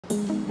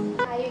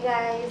Hey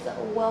guys,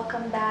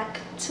 welcome back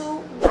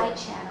to my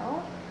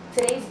channel.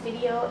 Today's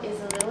video is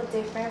a little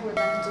different. We're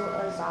going to do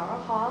a Zara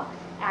haul.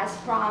 As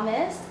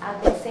promised,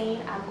 I've been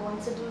saying I'm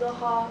going to do the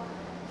haul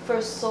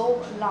for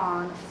so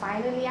long.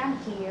 Finally, I'm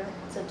here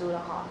to do the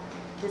haul.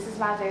 This is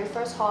my very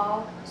first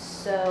haul,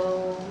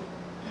 so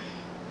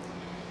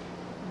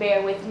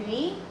bear with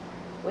me.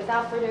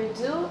 Without further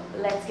ado,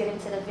 let's get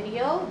into the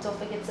video. Don't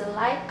forget to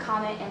like,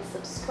 comment, and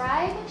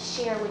subscribe.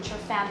 Share with your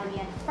family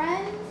and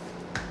friends.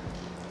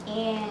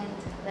 And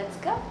let's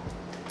go.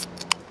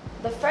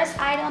 The first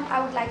item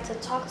I would like to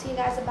talk to you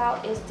guys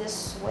about is this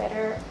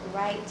sweater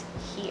right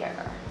here.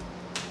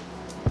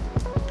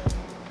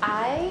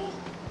 I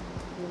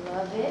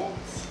love it.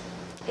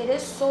 It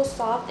is so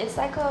soft. It's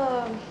like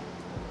a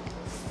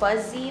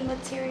fuzzy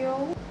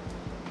material.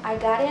 I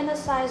got it in a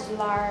size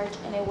large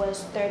and it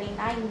was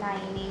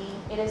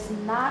 $39.90. It is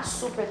not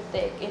super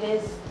thick. It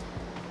is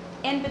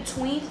in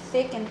between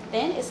thick and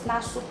thin. It's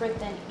not super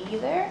thin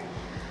either.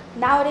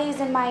 Nowadays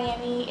in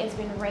Miami, it's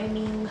been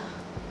raining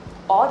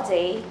all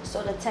day,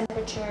 so the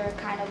temperature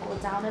kind of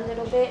goes down a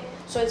little bit.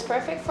 So it's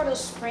perfect for the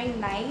spring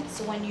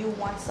nights when you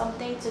want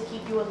something to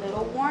keep you a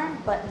little warm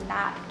but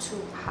not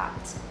too hot.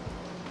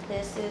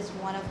 This is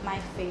one of my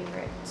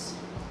favorites.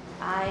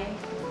 I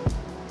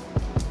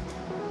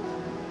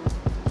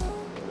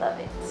love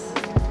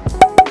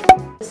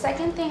it. The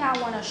second thing I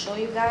want to show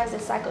you guys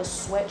is like a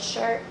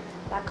sweatshirt,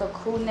 like a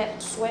crew neck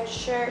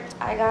sweatshirt.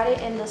 I got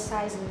it in the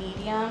size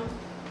medium.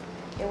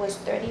 It was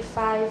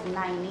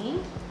 $35.90.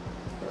 It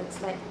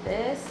looks like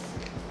this.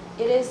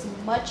 It is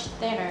much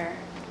thinner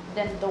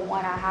than the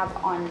one I have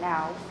on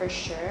now for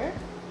sure.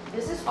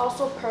 This is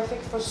also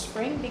perfect for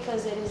spring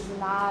because it is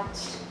not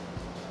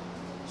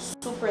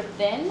super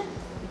thin,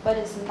 but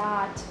it's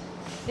not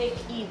thick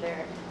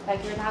either.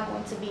 Like, you're not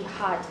going to be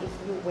hot if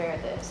you wear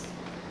this.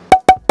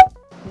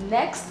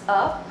 Next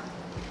up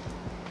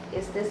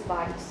is this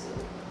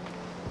bodysuit.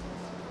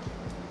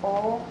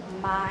 Oh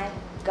my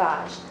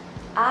gosh,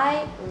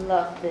 I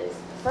love this.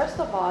 First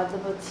of all, the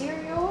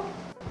material,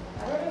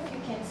 I don't know if you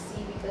can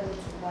see because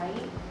it's white.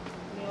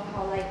 You know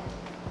how like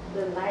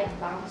the light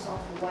bounces off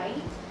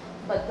white,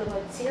 but the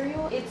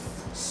material,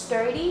 it's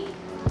sturdy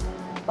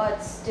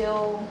but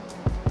still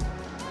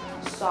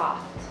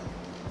soft.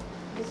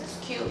 This is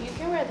cute. You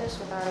can wear this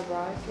without a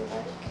bra if you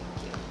like.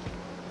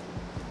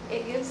 Cute.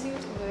 It gives you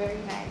a very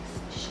nice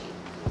shape.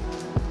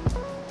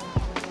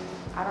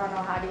 I don't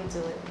know how they do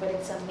it, but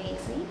it's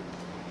amazing.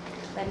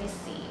 Let me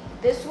see.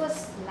 This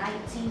was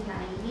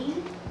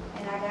 $19.90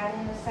 and I got it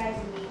in a size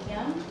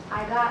medium.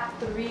 I got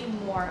 3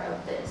 more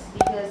of this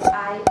because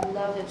I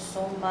love it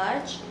so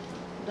much.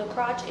 The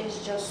crotch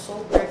is just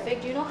so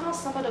perfect. You know how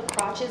some of the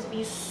crotches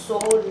be so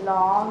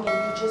long and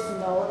you just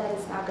know that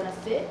it's not gonna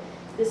fit?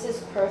 This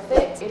is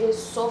perfect. It is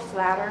so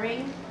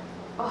flattering.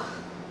 Oh,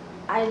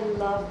 I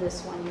love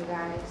this one, you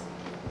guys.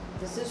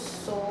 This is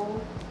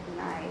so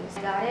nice.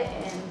 I got it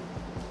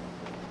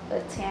in a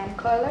tan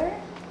color.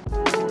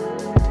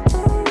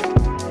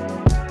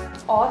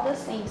 All the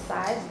same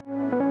size.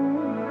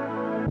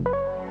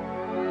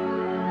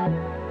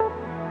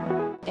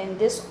 In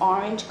this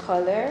orange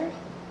color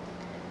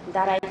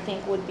that I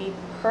think would be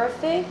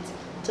perfect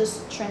to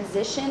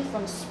transition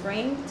from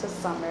spring to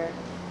summer.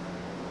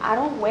 I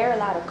don't wear a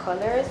lot of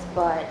colors,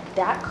 but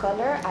that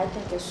color I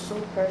think is so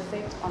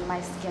perfect on my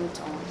skin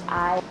tone.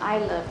 I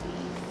love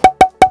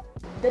these.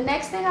 The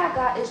next thing I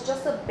got is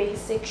just a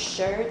basic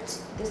shirt.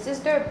 This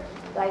is their,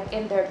 like,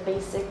 in their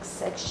basic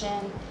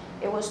section.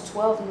 It was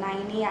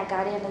 $12.90. I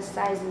got it in a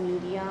size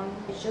medium.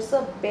 It's just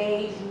a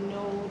beige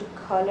nude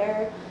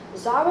color.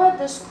 Zara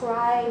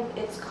described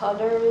its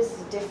colors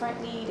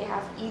differently. They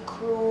have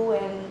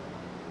ecru and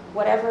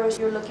whatever.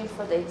 You're looking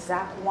for the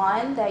exact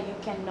one that you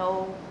can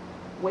know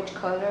which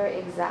color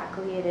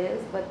exactly it is.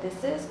 But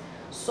this is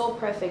so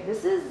perfect.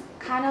 This is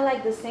kind of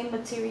like the same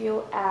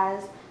material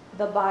as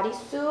the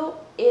bodysuit.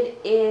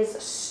 It is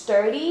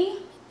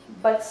sturdy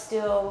but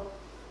still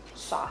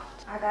soft.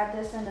 I got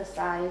this in the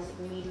size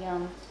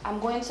medium. I'm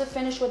going to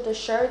finish with the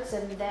shirts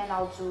and then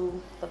I'll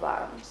do the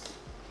bottoms.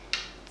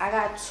 I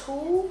got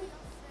 2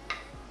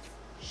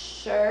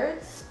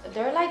 shirts.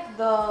 They're like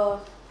the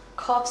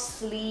cuff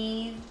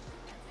sleeve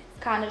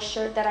kind of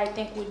shirt that I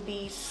think would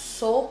be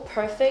so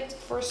perfect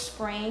for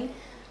spring.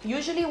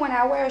 Usually when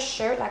I wear a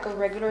shirt, like a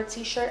regular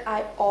t-shirt,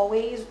 I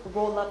always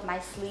roll up my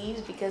sleeves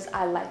because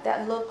I like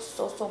that look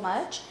so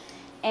much.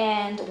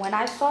 And when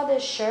I saw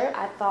this shirt,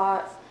 I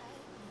thought,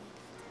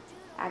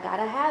 I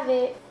gotta have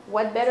it.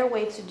 What better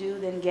way to do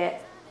than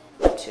get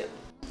 2?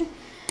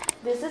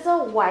 This is a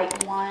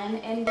white one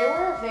and they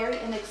were very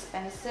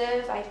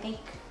inexpensive. I think,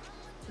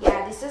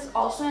 yeah, this is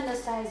also in the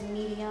size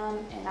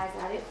medium and I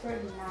got it for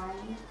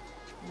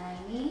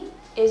 $9.90.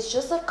 It's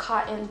just a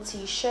cotton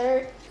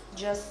t-shirt,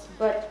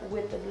 but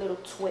with a little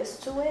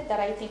twist to it that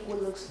I think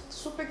would look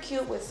super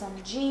cute with some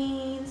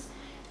jeans,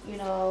 you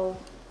know.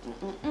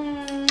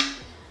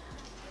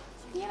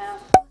 You know.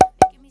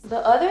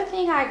 The other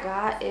thing I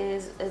got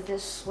is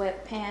this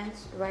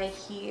sweatpants right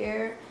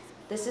here.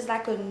 This is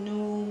like a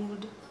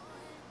nude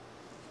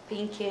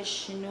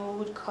pinkish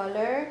nude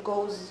color.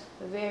 Goes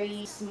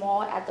very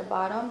small at the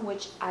bottom,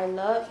 which I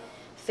love.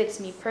 Fits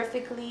me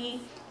perfectly.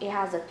 It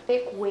has a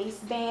thick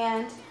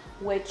waistband,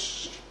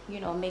 which, you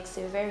know, makes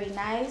it very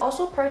nice.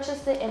 Also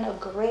purchased it in a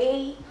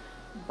gray,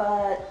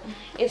 but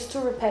it's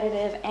too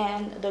repetitive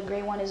and the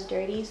gray one is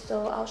dirty,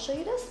 so I'll show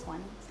you this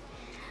one.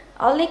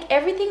 I'll link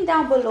everything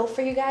down below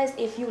for you guys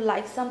if you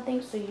like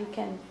something so you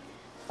can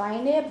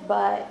find it.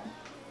 But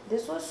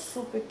this was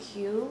super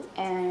cute,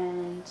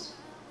 and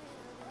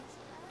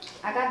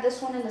I got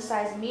this one in the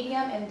size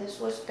medium, and this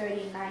was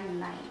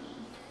 $39.90.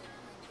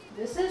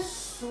 This is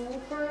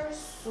super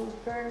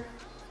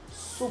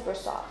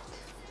soft.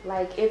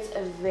 Like, it's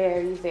a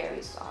very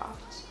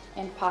soft,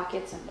 and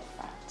pockets in the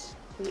front.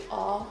 We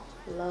all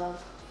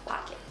love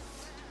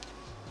pockets.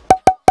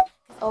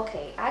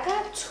 Okay, I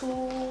got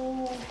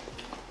two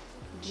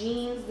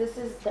jeans. This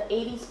is the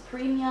 80s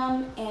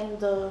premium and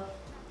the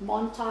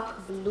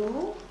Montauk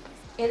blue.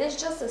 It is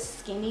just a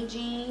skinny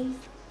jean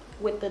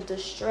with the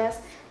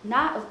distress,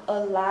 not a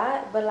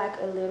lot, but like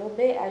a little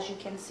bit, as you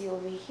can see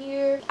over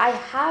here. I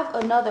have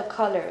another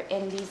color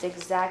in these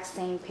exact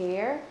same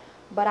pair,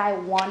 but I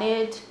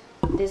wanted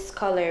this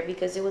color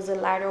because it was a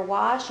lighter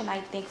wash, and I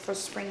think for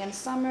spring and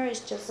summer it's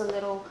just a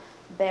little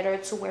better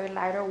to wear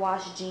lighter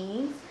wash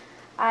jeans.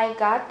 I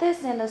got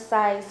this in a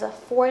size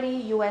 40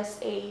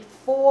 USA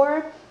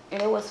 4,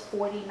 and it was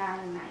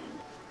 $49.90.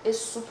 It's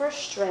super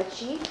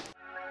stretchy,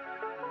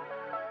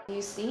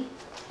 you see,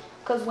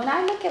 because when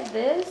I look at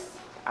this,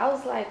 I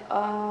was like,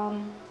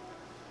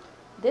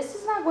 this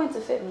is not going to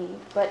fit me,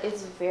 but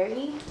it's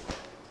very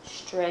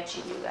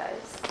stretchy, you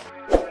guys.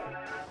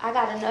 I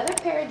got another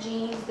pair of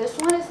jeans. This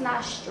one is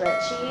not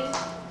stretchy,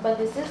 but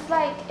this is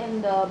like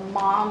in the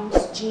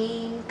mom's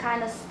jean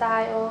kind of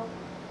style,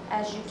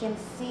 as you can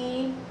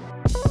see.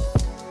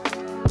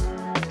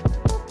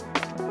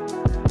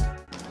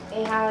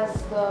 It has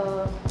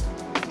the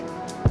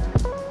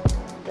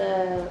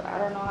I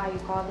don't know how you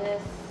call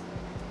this,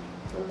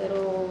 the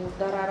little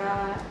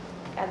da-da-da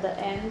at the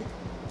end.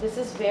 This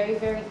is very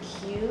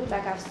cute.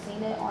 Like, I've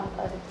seen it on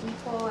other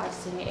people, I've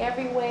seen it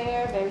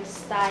everywhere. Very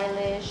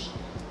stylish.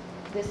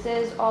 This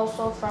is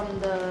also from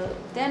the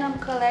denim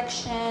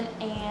collection,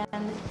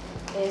 and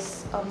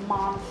it's a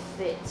mom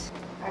fit.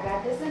 I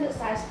got this in the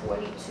size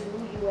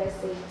 42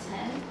 USA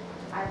 10.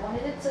 I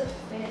wanted it to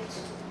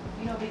fit,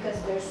 you know,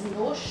 because there's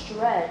no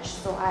stretch,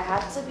 so I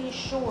had to be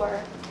sure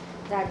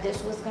that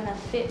this was gonna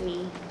fit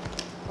me.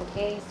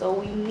 Okay, so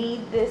we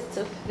need this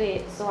to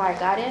fit, so I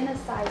got it in a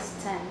size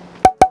 10.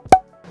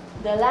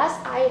 The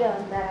last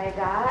item that I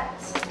got,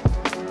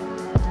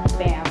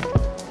 bam,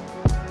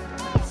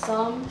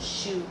 some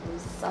shoes,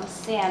 some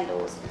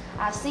sandals.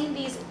 I've seen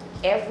these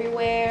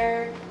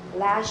everywhere.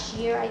 Last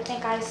year I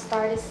think I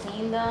started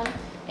seeing them,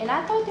 and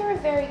I thought they were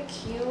very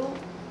cute.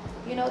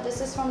 You know, this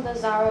is from the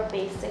Zara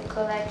basic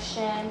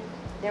collection.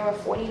 They were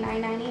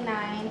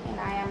 $49.99, and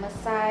I am a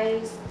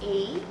size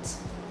 8,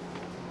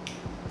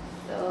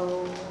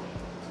 so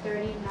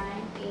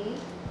 $39.8.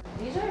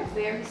 These are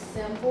very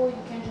simple.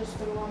 You can just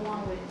throw them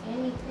on with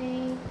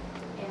anything,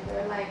 and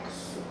they're like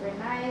super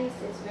nice.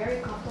 It's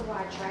very comfortable.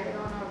 I tried it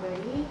on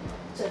already.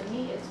 To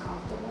me, it's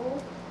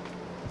comfortable.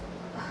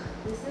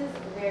 This is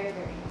very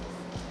nice.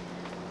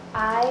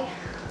 I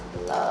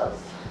love.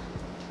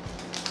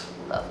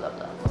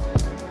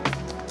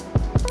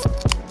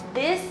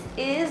 This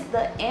is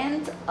the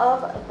end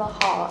of the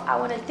haul. I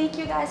want to thank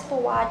you guys for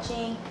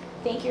watching.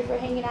 Thank you for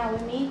hanging out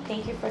with me.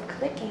 Thank you for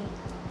clicking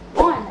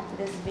on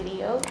this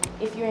video.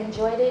 If you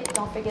enjoyed it,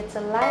 don't forget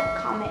to like,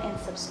 comment, and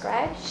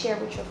subscribe. Share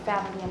with your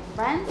family and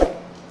friends.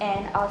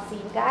 And I'll see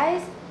you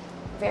guys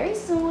very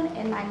soon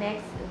in my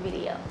next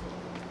video.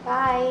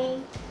 Bye.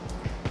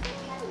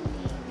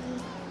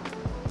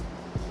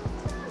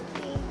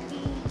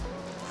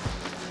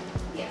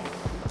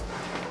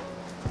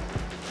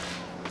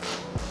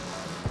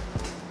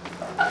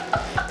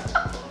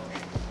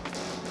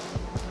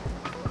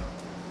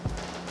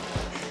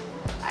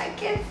 I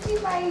can't see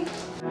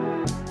my